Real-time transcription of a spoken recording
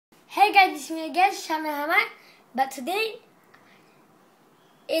Hey guys, it's me again, Shana, but today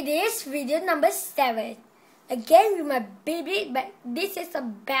it is video number 7. Again with my beyblade, but this is a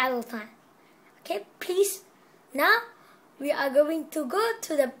battle time. Okay, please. Now we are going to go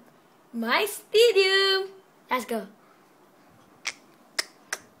to my stadium. Let's go.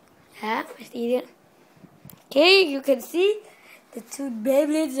 Yeah, my stadium. Okay, you can see the 2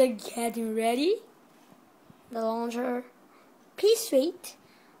 beyblades are getting ready. The launcher. Please wait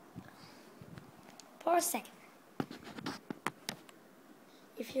for a second.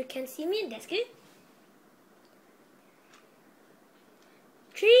 If you can see me, that's good.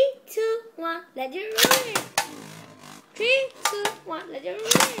 3, 2, 1, let it roll. 3, 2, 1, let it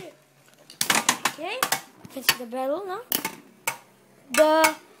roll. Okay, you can see the battle now.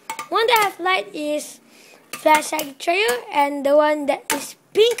 The one that has light is Flash Trail, and the one that is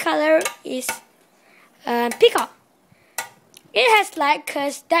pink color is Peacock. It has light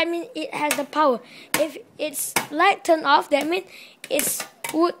because that means it has the power. If it's light turned off, that means it's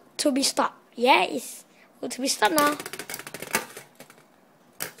wood to be stopped. Yeah, it's wood to be stopped now.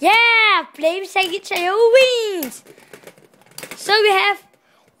 Yeah, Flame Sagittarius wins. So we have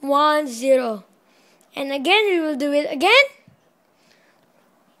 1-0. And again, we will do it again.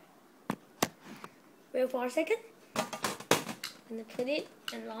 Wait for a second. I'm gonna put it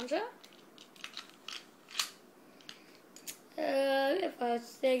in launcher. Wait for a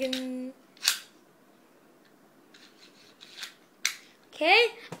second. Okay,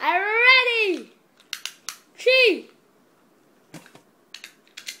 I'm ready. 3.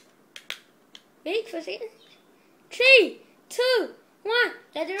 Wait for a second. 3, 2, 1.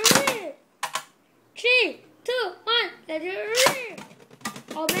 Let it roll. 3, 2, 1. Let it roll.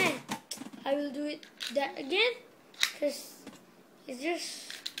 Oh man, I will do it that again because it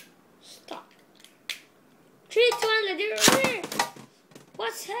just stopped. 3, 2, 1. Let it roll.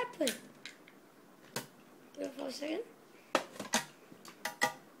 What's happened? Wait for a second.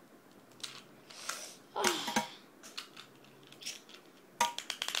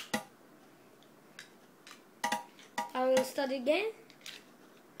 I will start again.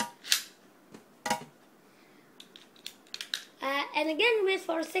 And again, wait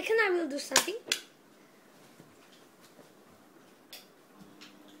for a second, I will do something.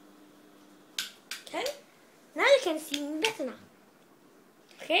 Okay, now you can see me better now.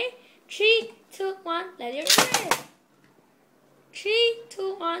 Okay, 3, 2, 1, let it roll. 3,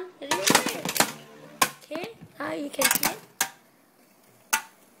 2, 1, let it roll. Okay, now you can see it.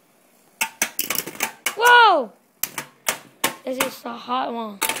 Whoa! This is a hard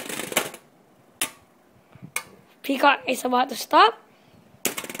one. Peacock is about to stop.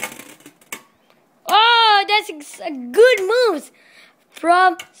 Oh, that's a good move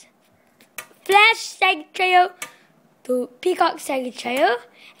from Flash Sagittarius to Peacock Sagittarius.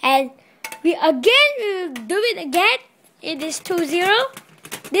 And we will do it again. It is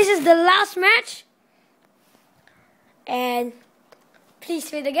 2-0. This is the last match. And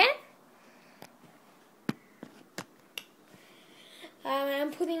please wait again.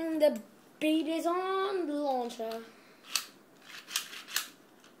 I'm putting the beyblades on the launcher.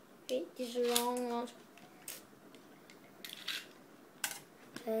 Wait, this is the wrong launcher.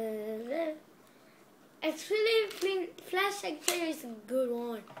 Actually, Flash Sagittarius is a good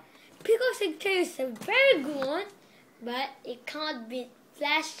one. Peacock Sagittarius is a very good one, but it can't beat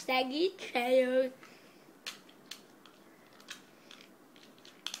Flash Sagittarius.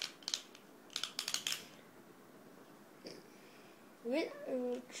 Okay.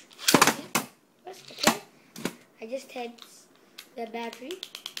 I just had the battery.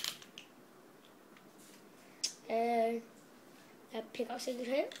 I pick up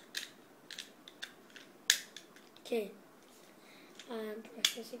Sagittarius. Okay. I'm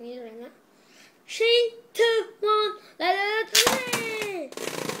processing it right now. 3, 2, 1. Let it play.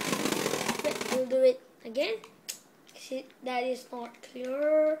 Wait, we'll do it again. See, that is not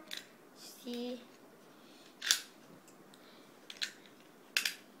clear. See.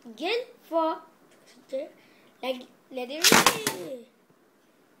 Again for like let it roll.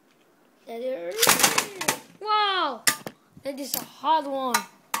 Let it roll. Wow, that is a hard one.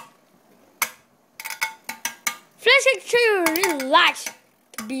 Flash Sagittarius really likes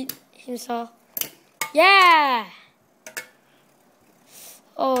to beat himself. Yeah.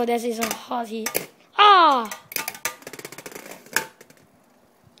 Oh, that is a hard hit. Ah.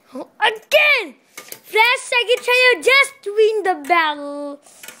 Oh, again, Flash Sagittarius just win the battle.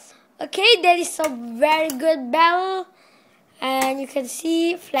 Okay, that is a very good battle. And you can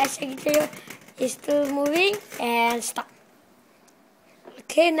see Flash Sagittarius is still moving and stop.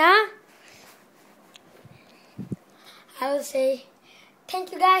 Okay, now I will say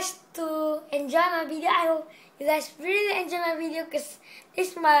thank you guys to enjoy my video. I hope you guys really enjoy my video because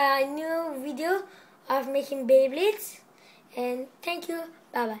this is my new video of making Beyblades. And thank you.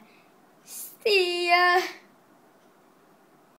 Bye bye. See ya.